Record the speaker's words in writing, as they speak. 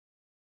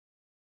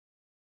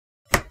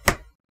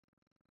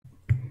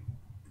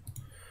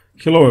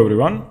Hello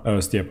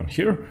everyone, Stepan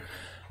here.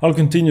 I'll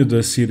continue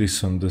the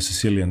series on the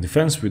Sicilian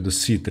defense with the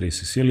C3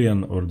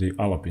 Sicilian or the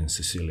Alapin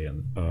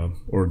Sicilian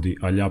or the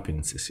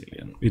Alapin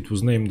Sicilian. It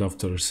was named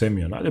after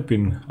Semyon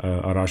Alapin,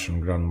 a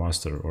Russian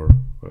grandmaster or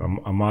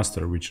a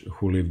master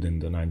who lived in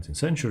the 19th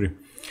century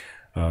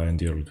and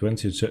the early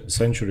 20th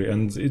century,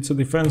 and it's a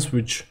defense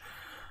which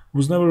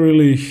was never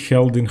really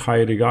held in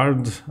high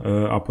regard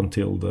up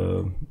until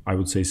the, I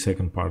would say,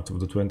 second part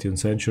of the 20th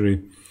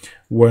century,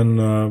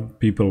 when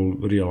people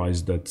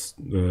realized that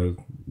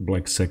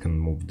black's second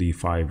move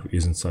d5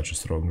 isn't such a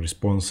strong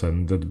response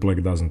and that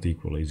black doesn't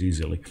equalize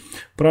easily.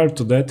 Prior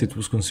to that, it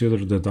was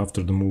considered that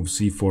after the move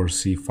c4,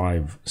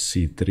 c5,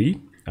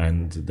 c3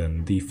 and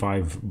then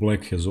d5,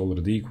 black has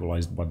already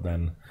equalized, but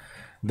then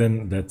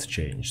that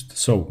changed.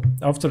 So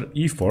after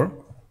e4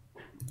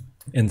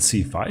 and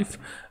c5,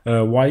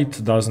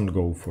 white doesn't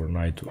go for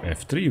knight to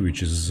f3,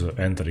 which is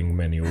entering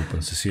many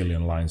open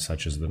Sicilian lines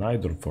such as the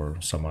knight or for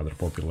some other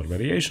popular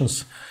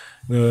variations.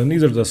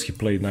 Neither does he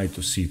play knight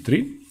to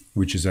c3,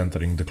 which is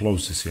entering the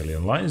closed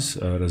Sicilian lines,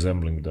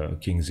 resembling the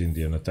King's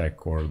Indian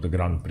attack or the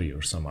Grand Prix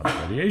or some other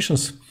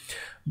variations.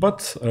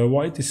 But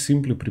white is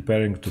simply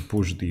preparing to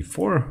push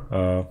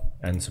d4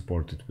 and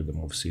support it with the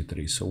move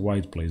c3. So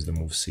white plays the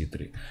move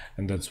c3,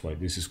 and that's why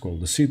this is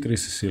called the C3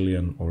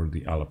 Sicilian or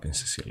the Alapin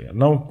Sicilian.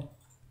 Now,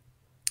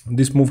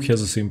 this move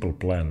has a simple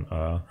plan.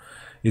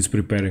 It's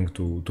preparing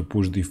to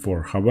push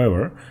d4.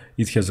 However,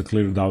 it has a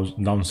clear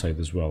downside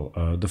as well.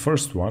 The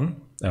first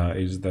one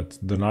is that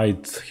the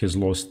knight has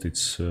lost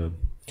its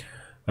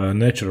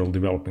natural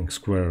developing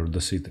square, the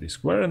c3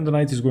 square, and the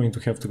knight is going to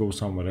have to go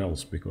somewhere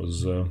else,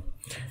 because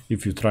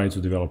if you try to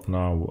develop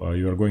now,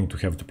 you are going to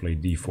have to play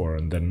d4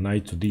 and then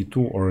knight to d2,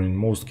 or in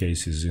most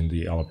cases in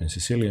the Alapin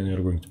Sicilian,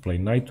 you're going to play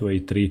knight to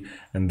a3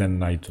 and then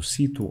knight to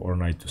c2 or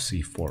knight to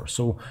c4.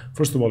 So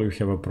first of all, you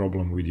have a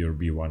problem with your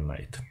b1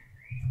 knight.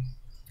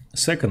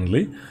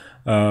 Secondly,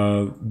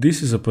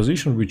 this is a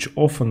position which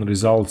often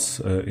results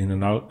in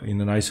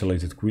an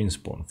isolated queen's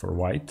pawn for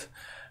white,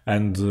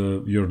 and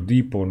your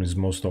d pawn is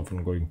most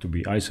often going to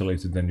be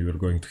isolated, and you are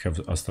going to have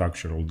a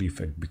structural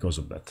defect because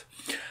of that.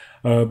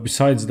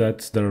 Besides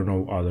that, there are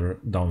no other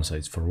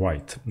downsides for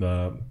white.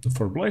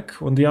 For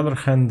black, on the other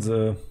hand,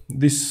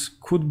 this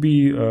could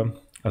be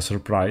a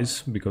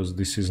surprise, because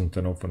this isn't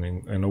an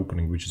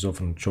opening which is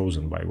often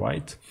chosen by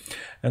white.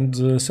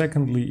 And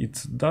secondly,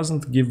 it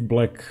doesn't give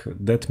black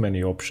that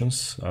many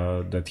options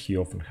that he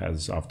often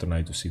has after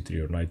knight to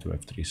c3 or knight to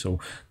f3. So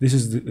this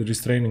is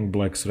restraining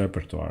black's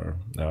repertoire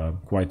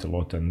quite a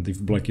lot, and if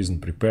black isn't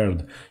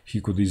prepared,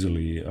 he could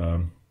easily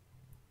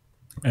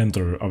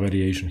enter a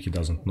variation he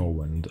doesn't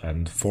know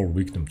and fall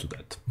victim to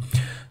that.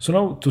 So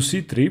now to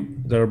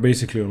c3, there are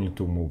basically only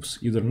two moves,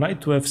 either knight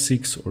to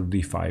f6 or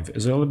d5.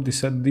 As I already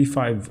said,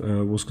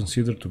 d5 was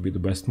considered to be the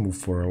best move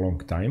for a long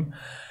time,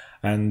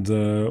 and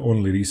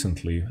only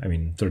recently, I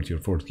mean 30 or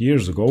 40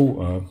 years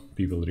ago,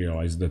 people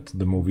realized that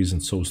the move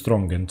isn't so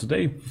strong, and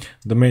today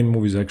the main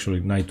move is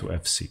actually knight to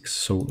f6.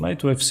 So knight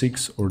to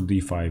f6 or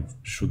d5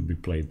 should be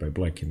played by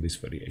black in this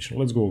variation.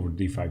 Let's go over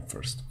d5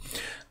 first.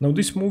 Now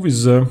this move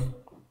is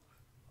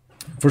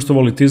first of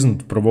all, it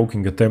isn't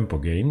provoking a tempo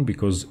gain,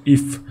 because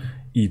if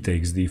e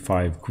takes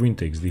d5, queen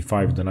takes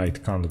d5, the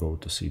knight can't go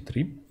to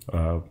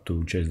c3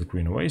 to chase the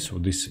queen away, so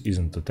this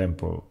isn't a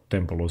tempo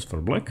loss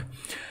for black.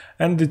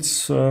 And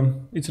it's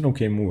an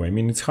okay move. I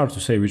mean, it's hard to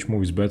say which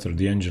move is better.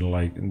 The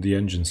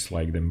engines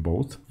like them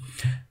both,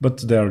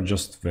 but they are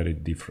just very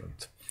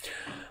different.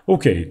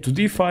 Okay, to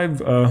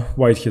d5,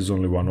 white has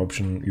only one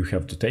option you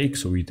have to take,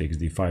 so e takes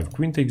d5,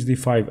 queen takes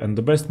d5, and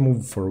the best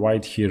move for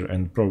white here,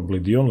 and probably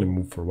the only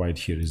move for white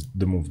here, is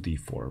the move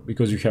d4,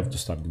 because you have to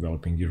start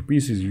developing your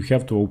pieces, you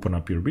have to open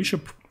up your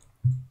bishop,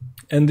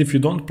 and if you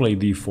don't play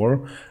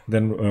d4,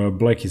 then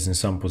black is in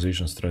some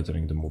positions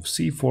threatening the move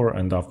c4,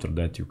 and after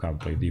that you can't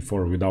play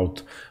d4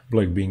 without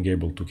black being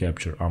able to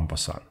capture en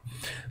passant.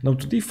 Now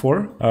to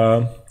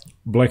d4,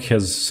 black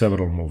has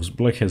several moves.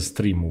 Black has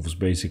three moves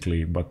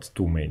basically, but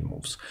two main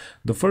moves.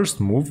 The first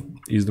move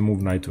is the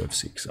move knight to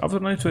f6. After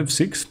knight to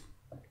f6,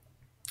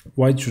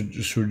 white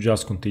should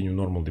just continue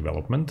normal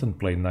development and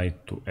play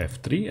knight to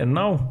f3. And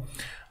now,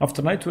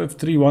 after knight to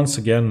f3, once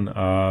again,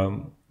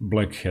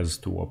 black has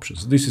two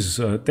options. This is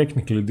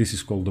technically this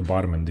is called the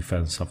Barmen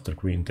Defense after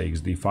queen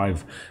takes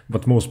d5,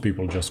 but most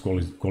people just call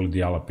it the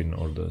Alapin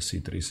or the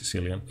C3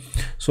 Sicilian.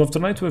 So after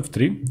knight to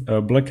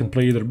f3, black can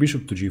play either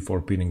bishop to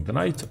g4 pinning the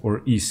knight, or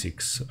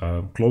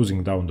e6,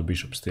 closing down the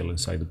bishop still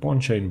inside the pawn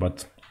chain,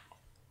 but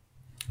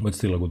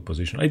still a good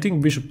position. I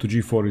think bishop to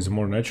g4 is a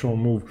more natural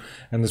move,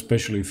 and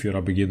especially if you're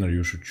a beginner,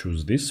 you should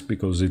choose this,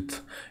 because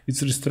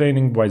it's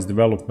restraining white's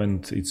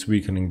development, it's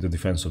weakening the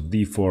defense of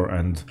d4,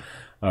 and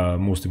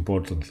most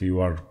importantly, you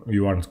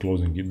aren't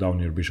closing down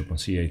your bishop on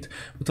c8.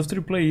 But after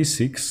you play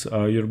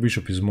e6, your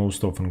bishop is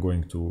most often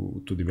going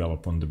to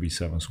develop on the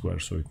b7 square,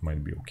 so it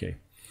might be okay.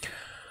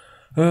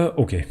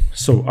 Okay,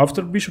 so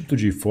after bishop to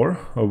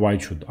g4,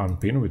 white should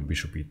unpin with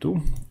bishop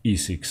e2,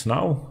 e6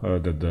 now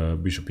that the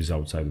bishop is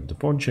outside of the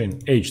pawn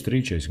chain,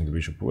 h3 chasing the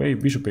bishop away,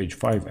 bishop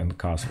h5 and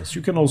castles.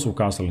 You can also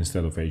castle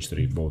instead of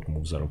h3, both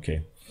moves are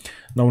okay.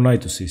 Now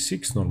knight to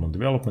c6, normal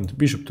development,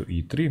 bishop to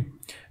e3,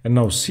 and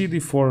now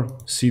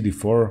cd4,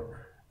 cd4,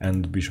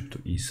 and bishop to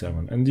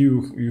e7. And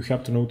you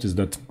have to notice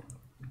that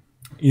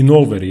in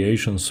all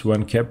variations,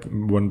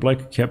 when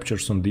black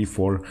captures on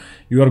d4,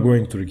 you are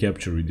going to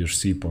recapture with your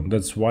c-pawn.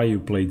 That's why you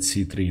played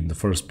c3 in the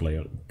first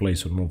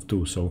place on move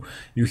 2. So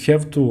you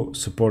have to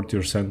support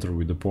your center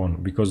with the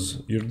pawn,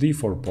 because your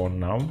d4 pawn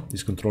now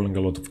is controlling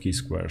a lot of key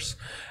squares.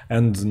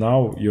 And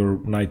now your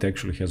knight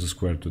actually has a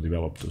square to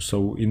develop to.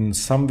 So in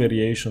some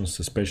variations,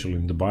 especially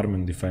in the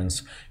Barmen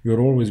defense,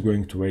 you're always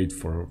going to wait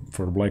for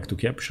black to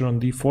capture on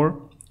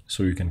d4,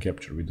 so you can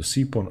capture with the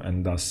c-pawn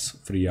and thus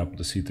free up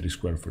the c3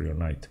 square for your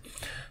knight.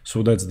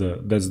 So that's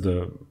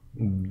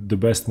the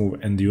best move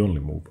and the only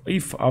move.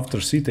 If after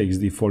c takes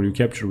d4 you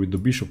capture with the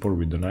bishop or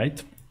with the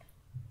knight,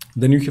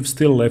 then you have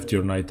still left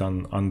your knight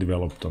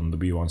undeveloped on the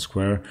b1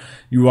 square.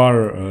 You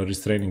are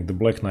restraining the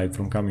black knight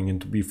from coming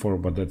into b4,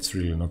 but that's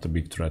really not a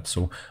big threat.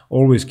 So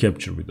always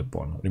capture with the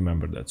pawn.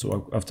 Remember that.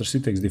 So after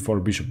c takes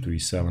d4, bishop to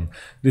e7.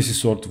 This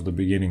is sort of the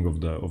beginning of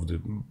the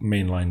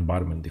mainline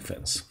Barmen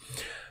defense.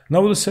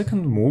 Now the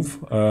second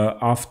move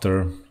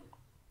after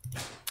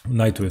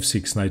knight to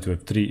f6, knight to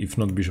f3, if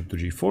not bishop to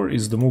g4,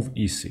 is the move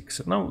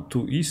e6. Now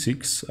to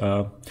e6,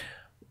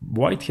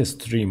 white has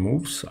 3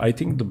 moves. I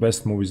think the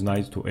best move is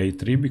knight to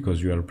a3,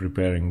 because you aren't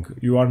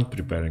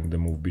preparing the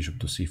move bishop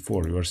to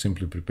c4. You are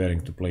simply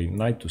preparing to play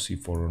knight to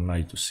c4 or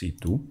knight to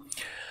c2.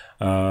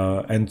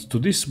 And to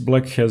this,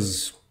 black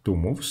has 2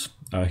 moves.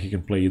 He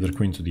can play either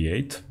queen to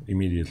d8,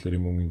 immediately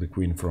removing the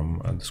queen from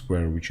the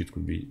square which it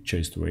could be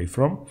chased away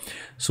from.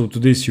 So to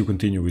this you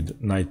continue with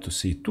knight to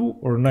c2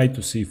 or knight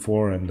to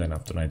c4, and then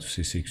after knight to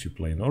c6 you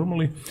play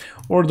normally.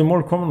 Or the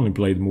more commonly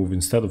played move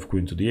instead of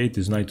queen to d8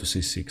 is knight to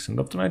c6, and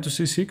after knight to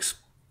c6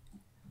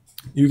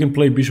 you can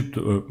play bishop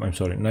to,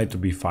 knight to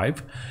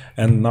b5,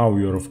 and now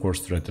you're of course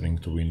threatening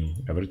to win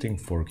everything,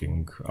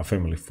 forking a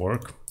family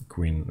fork,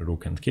 queen,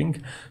 rook and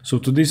king. So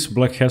to this,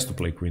 black has to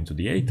play queen to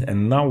d8,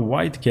 and now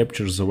white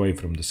captures away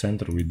from the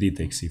center with d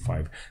takes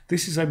c5.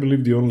 This is, I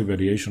believe, the only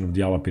variation of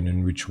the Alapin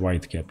in which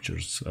white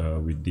captures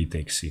with d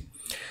takes c.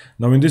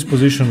 Now in this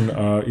position,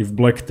 if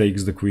black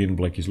takes the queen,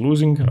 black is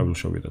losing. I will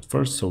show you that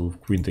first. So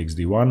if queen takes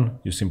d1,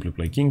 you simply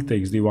play king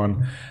takes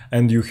d1,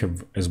 and you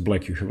have, as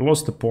black, you have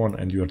lost the pawn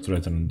and you are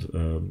threatened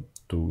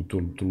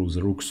to lose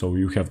the rook, so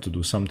you have to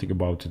do something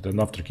about it. And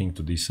after king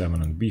to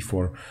d7 and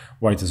b4,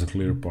 white is a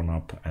clear pawn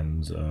up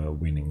and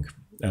winning.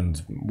 And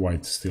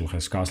white still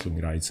has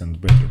castling rights and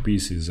better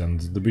pieces, and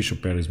the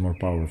bishop pair is more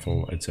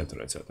powerful,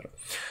 etc, etc.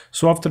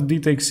 So after d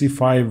takes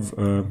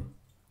c5,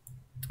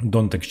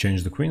 don't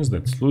exchange the queens,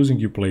 that's losing.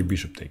 You play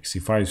bishop takes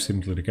c5,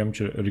 simply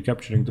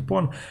recapturing the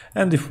pawn.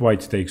 And if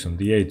white takes on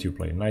d8, you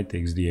play knight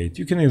takes d8.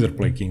 You can either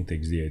play king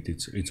takes d8,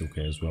 it's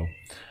okay as well.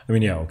 I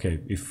mean, yeah, okay,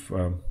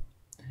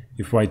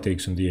 if white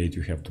takes on d8,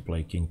 you have to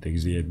play king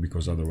takes d8,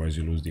 because otherwise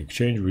you lose the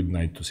exchange with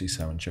knight to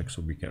c7 check,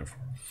 so be careful.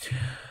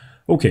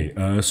 Okay,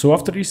 so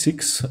after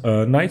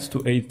e6, knight to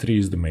a3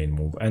 is the main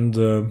move, and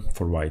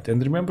for white.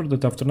 And remember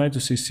that after knight to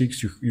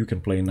c6, you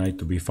can play knight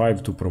to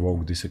b5 to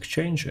provoke this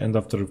exchange, and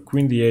after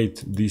queen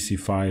d8,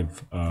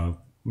 dc5,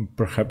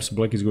 perhaps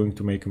black is going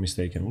to make a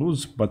mistake and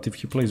lose, but if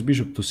he plays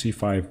bishop to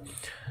c5,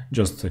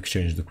 just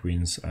exchange the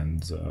queens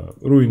and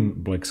ruin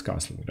black's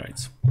castling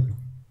rights.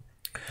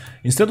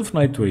 Instead of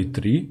knight to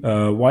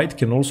a3, white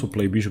can also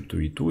play bishop to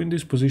e2 in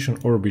this position,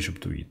 or bishop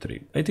to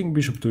e3. I think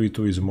bishop to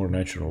e2 is a more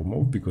natural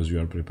move, because you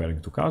are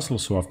preparing to castle.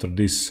 So after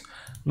this,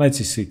 knight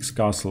c6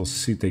 castles,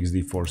 c takes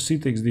d4, c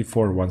takes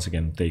d4, once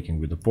again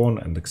taking with the pawn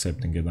and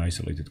accepting an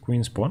isolated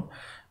queen's pawn.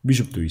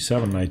 Bishop to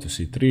e7, knight to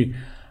c3.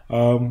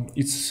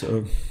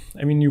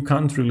 I mean, you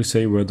can't really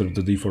say whether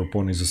the d4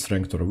 pawn is a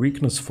strength or a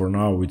weakness. For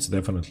now, it's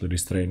definitely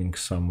restraining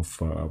some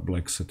of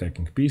black's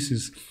attacking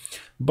pieces,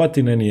 but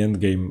in any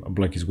endgame,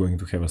 black is going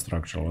to have a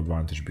structural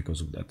advantage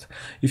because of that.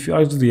 If you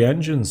ask the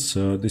engines,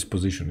 this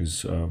position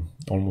is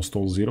almost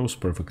all zeros,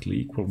 perfectly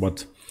equal,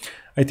 but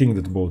I think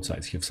that both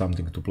sides have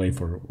something to play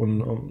for.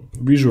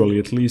 Visually,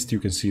 at least, you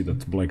can see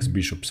that black's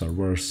bishops are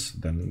worse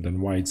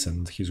than white's,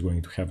 and he's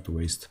going to have to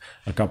waste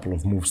a couple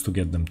of moves to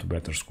get them to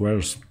better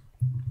squares.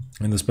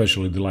 And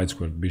especially the light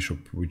squared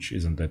bishop, which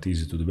isn't that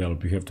easy to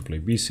develop. You have to play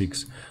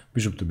b6,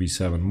 bishop to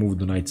b7, move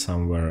the knight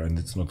somewhere, and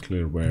it's not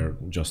clear where,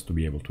 just to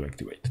be able to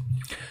activate.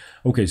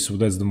 Okay, so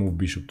that's the move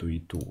bishop to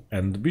e2.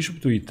 And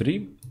bishop to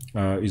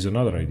e3 is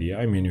another idea.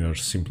 I mean, you are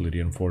simply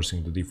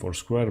reinforcing the d4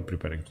 square,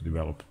 preparing to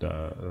develop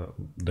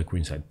the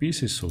queenside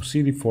pieces. So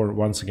cd4,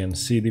 once again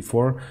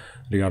cd4,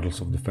 regardless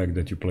of the fact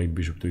that you played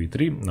bishop to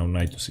e3. Now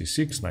knight to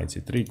c6, knight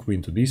c3,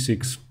 queen to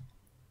d6.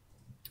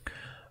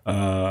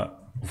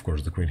 Of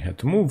course, the queen had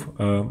to move.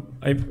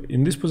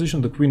 In this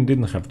position, the queen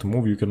didn't have to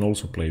move. You can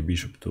also play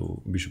bishop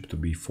to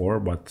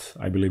b4, but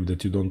I believe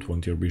that you don't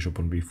want your bishop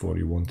on b4.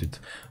 You want it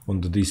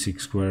on the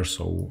d6 square,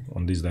 so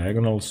on this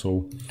diagonal.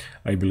 So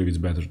I believe it's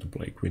better to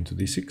play queen to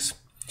d6.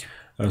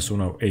 So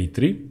now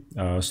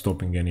a3,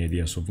 stopping any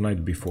ideas of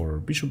knight b4 or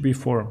bishop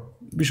b4,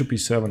 bishop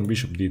e7,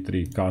 bishop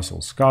d3,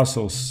 castles,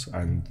 castles,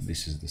 and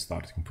this is the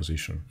starting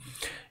position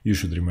you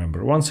should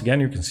remember. Once again,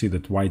 you can see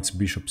that white's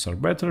bishops are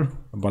better,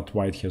 but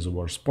white has a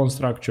worse pawn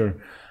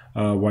structure.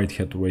 White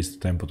had to waste the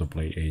tempo to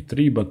play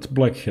a3, but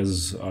black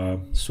has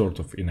sort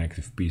of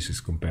inactive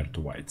pieces compared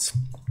to white's.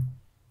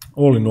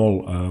 All in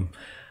all,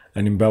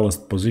 an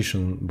imbalanced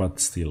position, but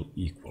still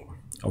equal.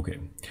 Okay.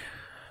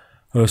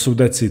 So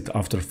that's it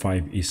after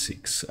 5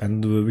 e6,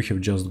 and we have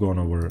just gone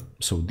over,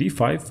 so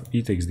d5,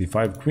 e takes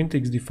d5, queen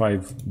takes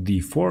d5,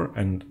 d4,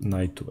 and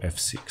knight to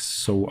f6.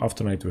 So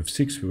after knight to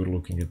f6, we were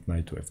looking at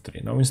knight to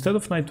f3. Now instead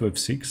of knight to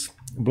f6,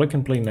 black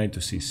can play knight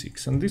to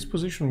c6, and this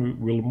position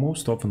will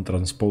most often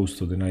transpose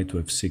to the knight to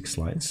f6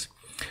 lines.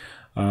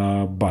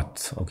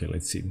 But, okay,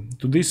 let's see.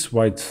 To this,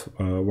 white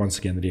once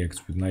again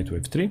reacts with knight to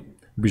f3,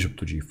 bishop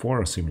to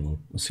g4,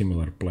 a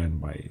similar plan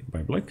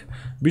by black,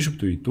 bishop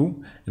to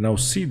e2, and now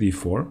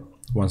cd4,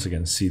 once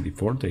again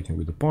cd4, taking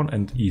with the pawn,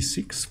 and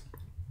e6.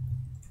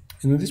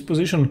 And in this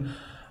position,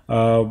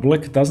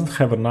 black doesn't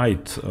have a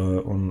knight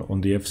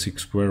on the f6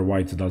 square,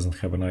 white doesn't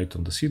have a knight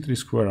on the c3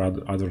 square.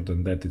 Other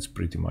than that, it's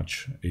pretty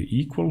much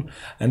equal.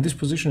 And this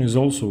position is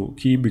also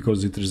key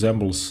because it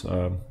resembles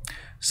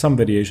some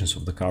variations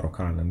of the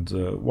Caro-Kann, and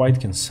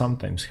white can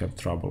sometimes have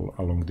trouble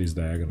along this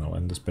diagonal,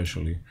 and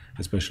especially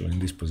in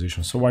this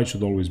position. So white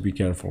should always be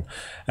careful.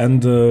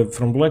 And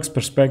from black's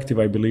perspective,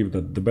 I believe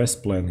that the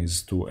best plan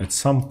is to, at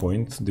some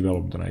point,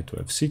 develop the knight to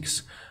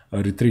f6,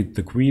 retreat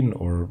the queen,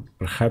 or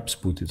perhaps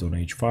put it on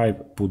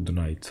h5, put the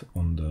knight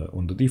on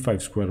the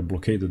d5 square,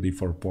 blockade the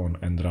d4 pawn,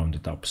 and round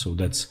it up. So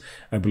that's,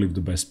 I believe,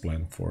 the best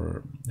plan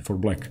for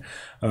black.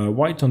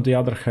 White, on the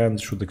other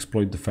hand, should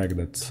exploit the fact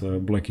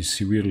that black is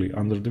severely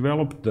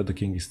underdeveloped, that the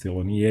king is still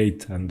on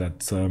e8, and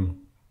that,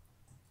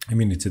 I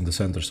mean, it's in the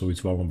center, so it's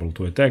vulnerable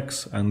to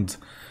attacks, and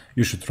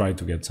you should try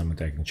to get some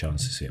attacking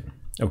chances here.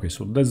 Okay,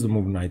 so that's the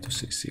move knight to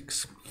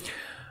c6.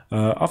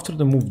 After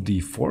the move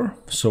d4,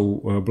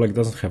 so black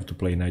doesn't have to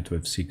play knight to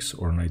f6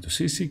 or knight to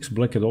c6,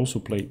 black can also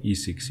play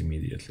e6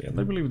 immediately. And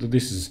I believe that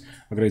this is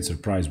a great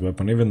surprise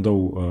weapon, even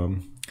though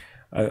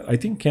I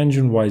think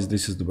engine-wise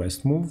this is the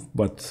best move,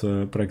 but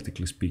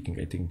practically speaking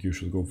I think you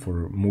should go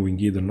for moving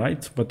either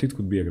knight, but it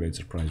could be a great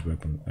surprise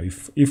weapon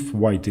if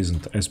white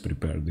isn't as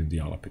prepared in the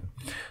Alapin.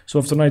 So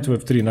after knight to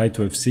f3, knight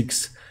to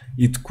f6,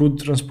 it could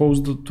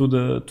transpose to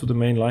the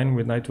main line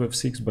with knight to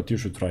f6, but you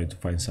should try to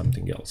find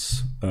something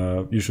else.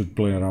 You should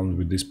play around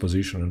with this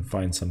position and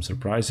find some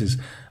surprises.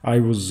 I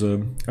was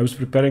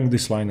preparing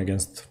this line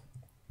against,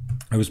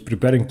 I was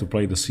preparing to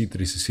play the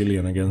c3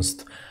 Sicilian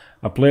against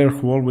a player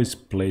who always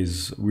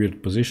plays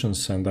weird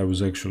positions, and I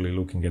was actually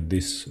looking at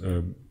this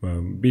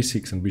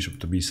b6 and bishop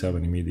to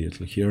b7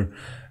 immediately here,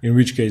 in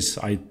which case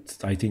I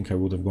think I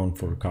would have gone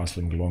for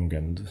castling long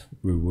and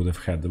we would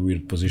have had a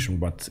weird position,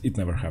 but it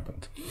never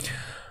happened.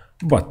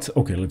 But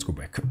okay, let's go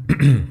back.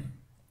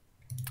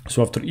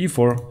 So after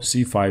e4,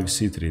 c5,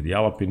 c3, the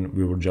Alapin,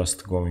 we were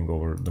just going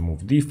over the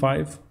move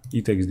d5,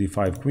 e takes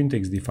d5, queen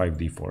takes d5,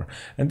 d4.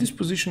 And this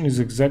position is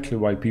exactly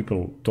why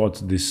people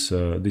thought this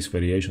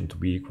variation to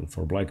be equal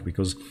for black,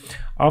 because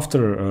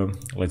after,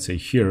 let's say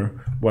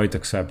here, white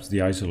accepts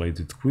the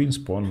isolated queen's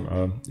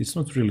pawn, it's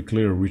not really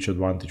clear which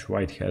advantage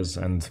white has,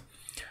 and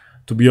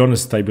to be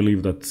honest, I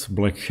believe that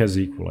black has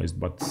equalized,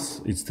 but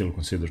it's still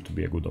considered to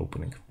be a good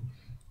opening.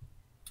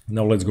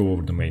 Now let's go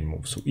over the main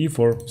move. So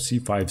e4,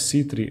 c5,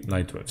 c3,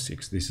 knight to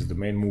f6. This is the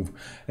main move.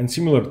 And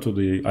similar to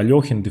the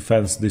Alapin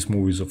defense, this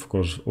move is of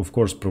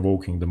course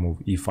provoking the move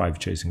e5,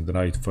 chasing the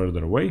knight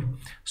further away.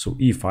 So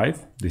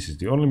e5, this is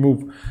the only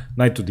move.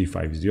 Knight to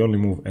d5 is the only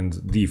move, and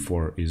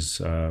d4 is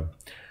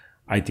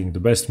I think the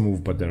best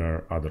move, but there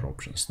are other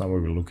options. Now we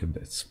will look at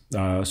this.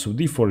 So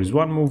d4 is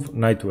one move,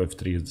 knight to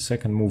f3 is the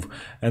second move,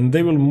 and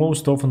they will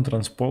most often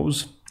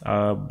transpose,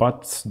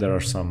 but there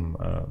are some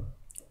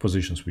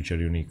positions which are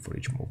unique for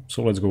each move.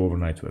 So let's go over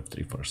knight to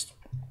f3 first.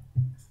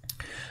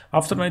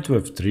 After knight to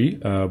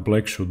f3,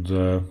 black should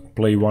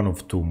play one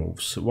of two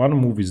moves. One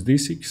move is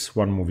d6,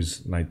 one move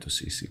is knight to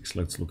c6.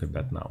 Let's look at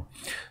that now.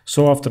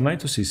 So after knight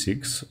to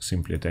c6,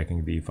 simply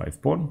attacking the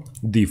e5 pawn,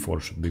 d4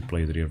 should be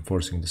played,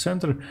 reinforcing the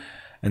center,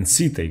 and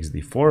c takes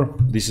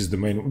d4. This is the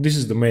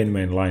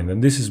main line,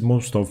 and this is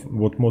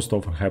what most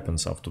often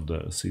happens after the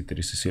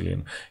c3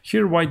 Sicilian.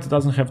 Here white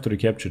doesn't have to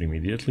recapture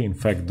immediately. In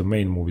fact, the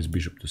main move is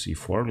bishop to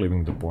c4,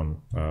 leaving the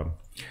pawn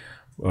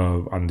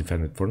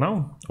undefended for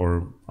now,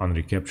 or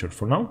unrecaptured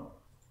for now.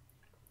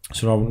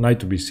 So now knight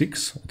to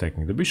b6,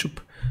 attacking the bishop,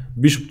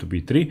 bishop to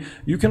b3.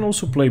 You can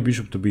also play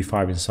bishop to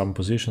b5 in some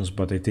positions,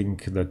 but I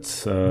think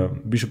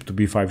that bishop to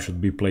b5 should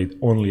be played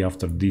only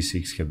after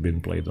d6 had been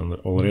played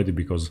already,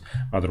 because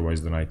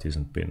otherwise the knight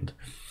isn't pinned.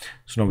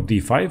 So now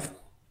d5,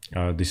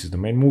 this is the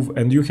main move,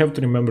 and you have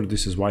to remember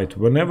this is white.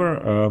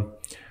 Whenever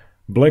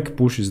black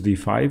pushes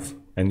d5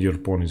 and your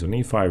pawn is on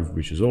e5,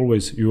 which is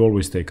always, you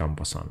always take en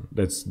passant.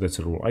 That's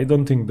a rule. I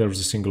don't think there's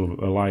a single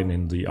line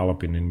in the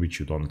Alapin in which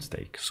you don't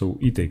take. So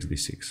e takes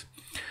d6.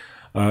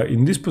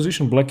 In this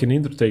position, black can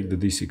either take the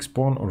d6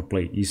 pawn or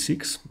play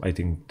e6. I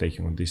think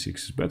taking on d6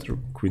 is better.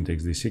 Queen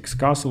takes d6,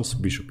 castles,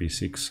 bishop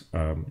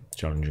e6,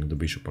 challenging the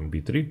bishop on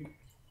b3.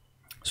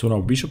 So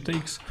now bishop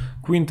takes,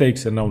 queen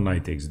takes, and now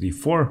knight takes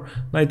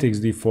d4, knight takes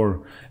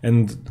d4,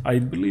 and I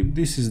believe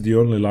this is the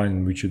only line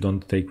in which you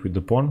don't take with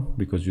the pawn,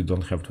 because you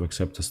don't have to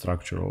accept a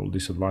structural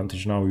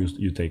disadvantage. Now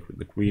you take with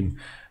the queen,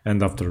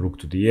 and after rook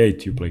to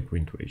d8, you play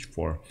queen to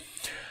h4.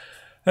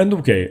 And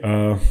okay,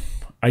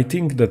 I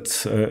think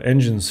that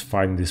engines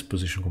find this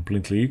position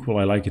completely equal.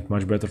 I like it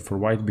much better for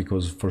white,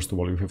 because first of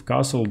all you have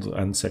castled,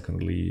 and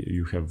secondly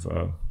you have...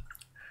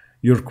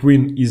 your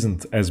queen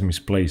isn't as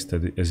misplaced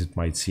as it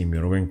might seem.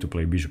 You're going to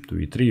play bishop to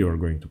e3, you're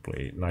going to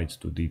play knight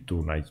to d2,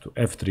 knight to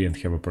f3, and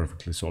have a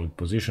perfectly solid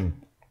position.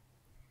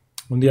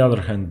 On the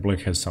other hand,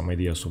 black has some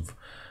ideas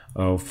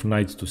of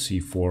knight to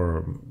c4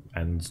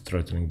 and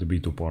threatening the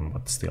b2 pawn,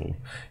 but still,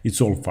 it's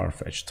all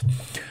far-fetched.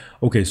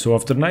 Okay, so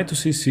after knight to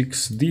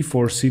c6,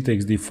 d4, c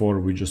takes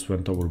d4, we just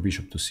went over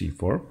bishop to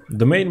c4.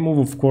 The main move,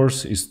 of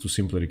course, is to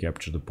simply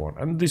recapture the pawn,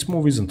 and this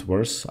move isn't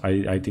worse.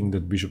 I think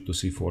that bishop to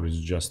c4 is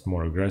just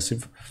more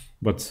aggressive,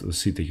 but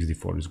c takes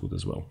d4 is good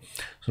as well.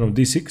 So now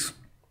d6,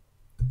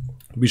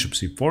 bishop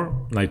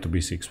c4, knight to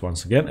b6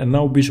 once again, and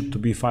now bishop to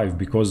b5,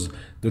 because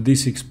the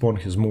d6 pawn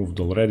has moved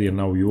already and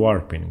now you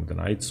are pinning the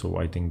knight, so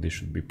I think this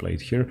should be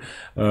played here.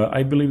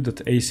 I believe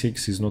that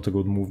a6 is not a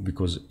good move,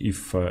 because if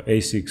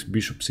a6,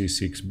 bishop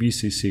c6,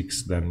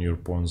 bc6, then your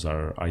pawns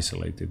are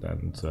isolated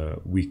and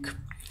weak.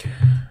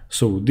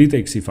 So d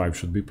takes c5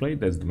 should be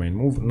played, that's the main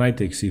move. Knight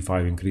takes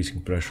c5,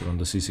 increasing pressure on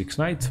the c6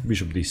 knight,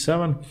 bishop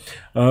d7.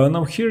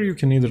 Now here you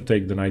can either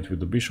take the knight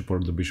with the bishop or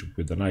the bishop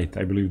with the knight.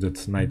 I believe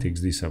that knight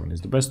takes d7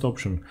 is the best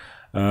option.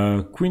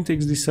 Queen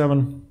takes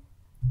d7,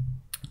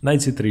 knight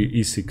c3,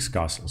 e6,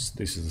 castles.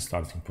 This is the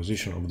starting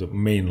position of the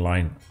main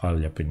line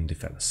Alapin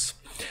defense.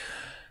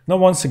 Now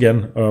once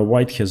again,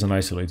 white has an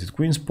isolated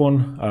queen's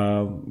pawn,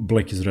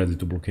 black is ready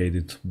to blockade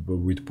it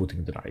with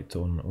putting the knight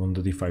on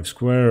the d5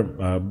 square,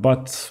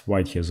 but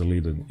white has a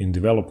lead in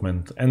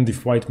development, and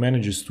if white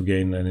manages to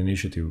gain an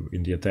initiative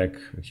in the attack,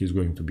 he's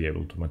going to be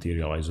able to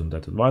materialize on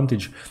that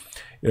advantage.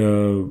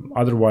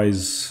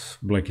 Otherwise,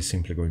 black is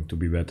simply going to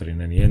be better in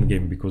any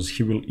endgame, because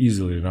he will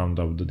easily round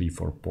out the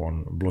d4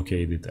 pawn,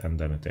 blockade it, and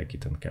then attack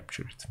it and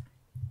capture it.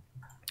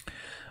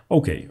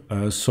 Okay,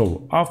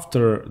 so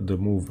after the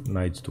move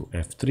knight to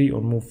f3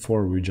 on move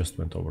 4, we just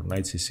went over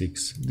knight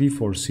c6,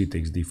 d4, c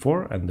takes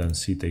d4, and then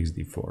c takes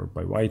d4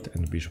 by white,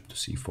 and bishop to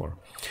c4.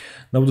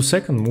 Now the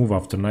second move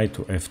after knight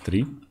to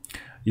f3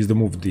 is the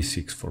move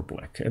d6 for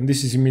black, and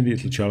this is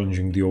immediately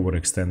challenging the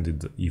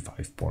overextended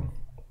e5 pawn.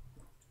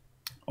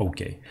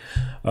 Okay,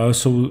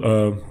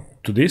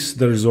 to this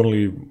there is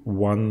only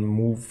one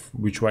move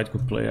which white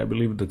could play, I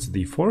believe, that's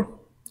d4.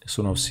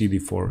 So now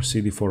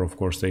cd4, of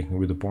course taking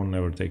with the pawn,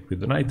 never take with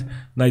the knight,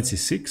 knight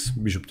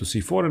c6, bishop to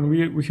c4, and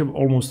we have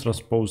almost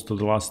transposed to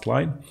the last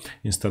line,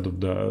 instead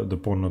of the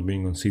pawn not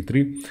being on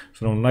c3.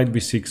 So now knight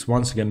b6,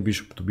 once again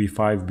bishop to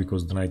b5,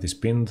 because the knight is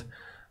pinned,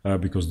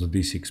 because the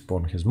d6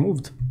 pawn has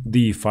moved,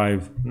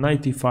 d5,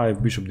 knight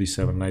e5, bishop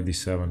d7, knight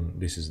d7,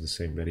 this is the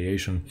same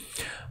variation.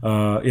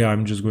 Yeah,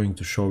 I'm just going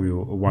to show you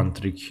one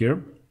trick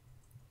here.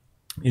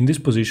 In this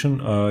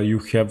position, you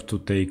have to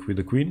take with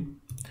the queen,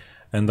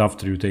 and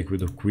after you take with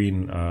the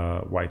queen,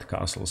 white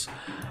castles.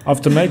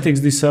 After knight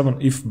takes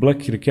d7, if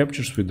black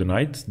recaptures with the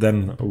knight,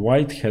 then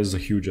white has a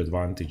huge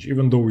advantage,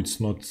 even though it's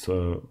not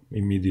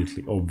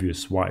immediately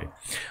obvious why.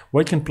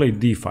 White can play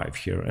d5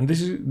 here, and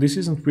this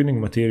isn't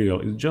winning material,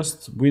 it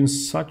just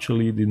wins such a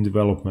lead in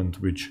development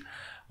which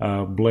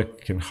black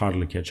can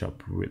hardly catch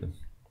up with.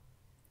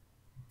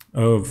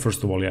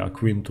 First of all, yeah,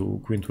 queen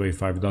to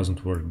a5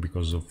 doesn't work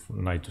because of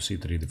knight to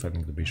c3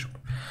 defending the bishop.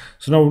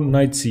 So now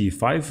knight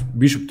c5,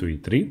 bishop to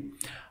e3.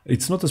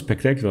 It's not a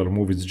spectacular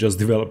move, it's just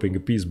developing a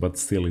piece, but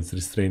still it's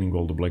restraining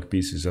all the black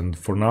pieces, and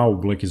for now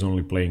black is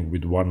only playing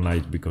with one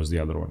knight because the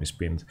other one is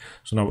pinned.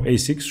 So now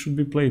a6 should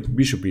be played,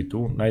 bishop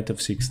e2, knight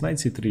f6, knight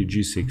c3,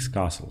 g6,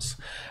 castles.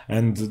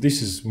 And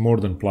this is more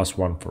than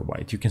 +1 for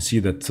white. You can see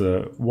that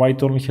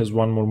white only has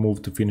one more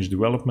move to finish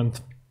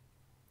development,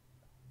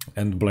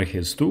 and black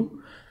has two.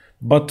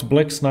 But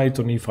black's knight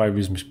on e5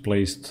 is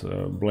misplaced,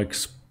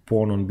 black's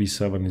pawn on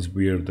b7 is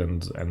weird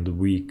and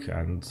weak,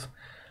 and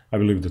I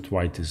believe that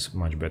white is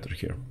much better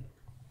here.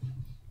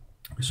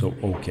 So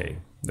okay,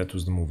 that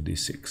was the move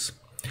d6.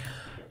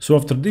 So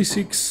after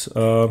d6,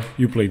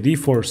 you play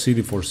d4,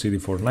 cd4,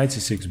 cd4, knight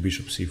c6,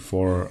 bishop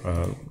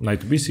c4,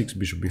 knight to b6,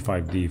 bishop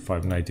b5,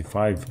 d5, knight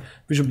e5,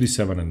 bishop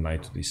d7, and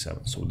knight to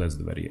d7. So that's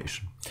the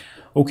variation.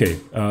 Okay,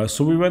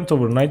 so we went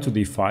over knight to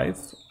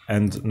d5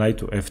 and knight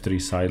to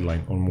f3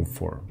 sideline on move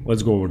 4.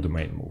 Let's go over the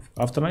main move.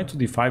 After knight to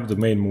d5, the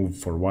main move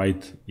for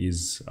white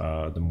is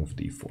the move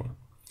d4.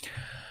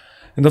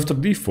 And after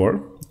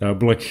d4,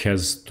 black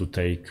has to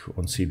take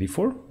on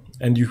cd4,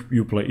 and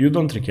you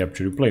don't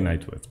recapture, you play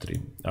knight to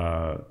f3.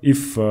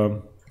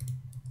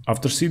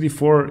 After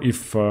cd4,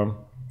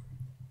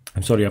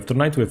 after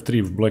knight to f3,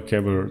 if black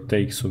ever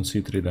takes on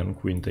c3, then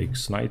queen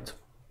takes knight,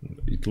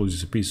 it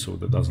loses a piece, so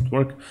that doesn't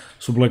work.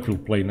 So black will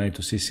play knight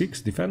to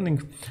c6,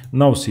 defending.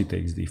 Now c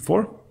takes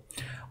d4,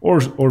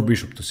 or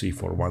bishop to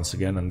c4 once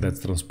again, and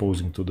that's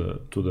transposing to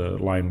the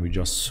line we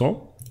just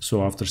saw.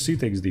 So after c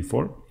takes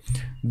d4,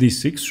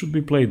 d6 should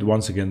be played,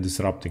 once again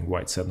disrupting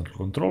white's central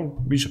control.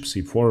 Bishop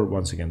c4,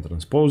 once again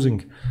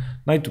transposing.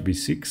 Knight to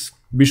b6,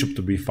 bishop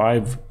to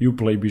b5. You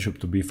play bishop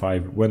to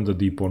b5 when the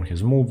d-pawn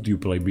has moved. You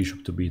play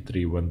bishop to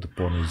b3 when the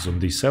pawn is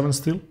on d7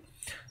 still.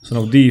 So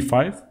now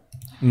d5,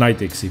 knight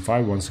takes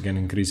c5, once again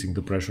increasing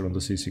the pressure on the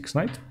c6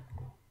 knight.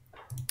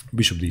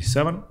 Bishop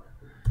d7,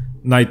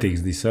 knight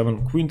takes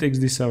d7, queen takes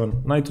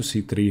d7, knight to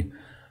c3,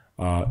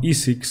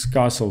 e6,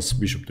 castles,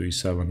 bishop to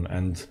e7,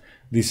 and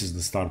this is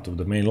the start of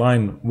the main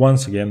line.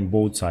 Once again,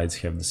 both sides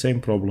have the same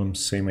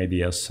problems, same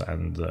ideas,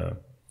 and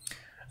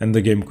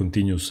the game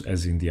continues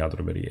as in the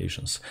other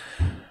variations.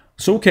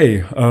 So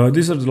okay,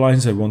 these are the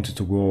lines I wanted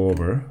to go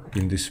over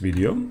in this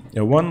video.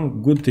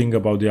 One good thing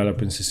about the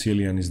Alapin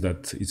Sicilian is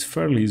that it's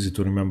fairly easy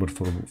to remember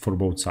for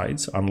both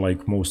sides.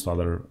 Unlike most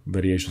other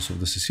variations of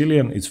the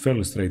Sicilian, it's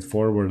fairly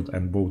straightforward,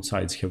 and both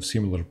sides have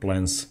similar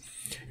plans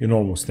in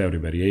almost every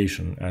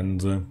variation.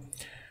 And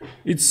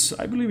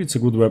I believe it's a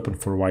good weapon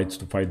for white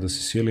to fight the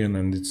Sicilian,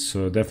 and it's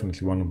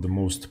definitely one of the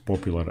most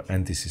popular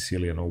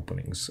anti-Sicilian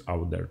openings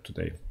out there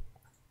today.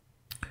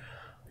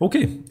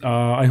 Okay,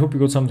 I hope you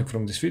got something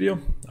from this video.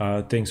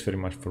 Thanks very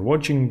much for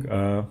watching,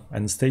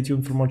 and stay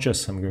tuned for more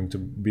chess. I'm going to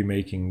be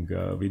making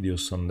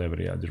videos on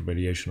every other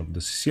variation of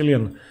the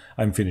Sicilian.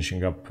 I'm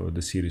finishing up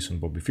the series on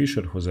Bobby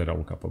Fischer, Jose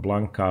Raul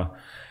Capablanca,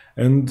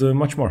 and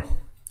much more.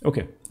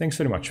 Okay, thanks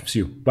very much. See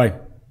you.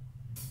 Bye.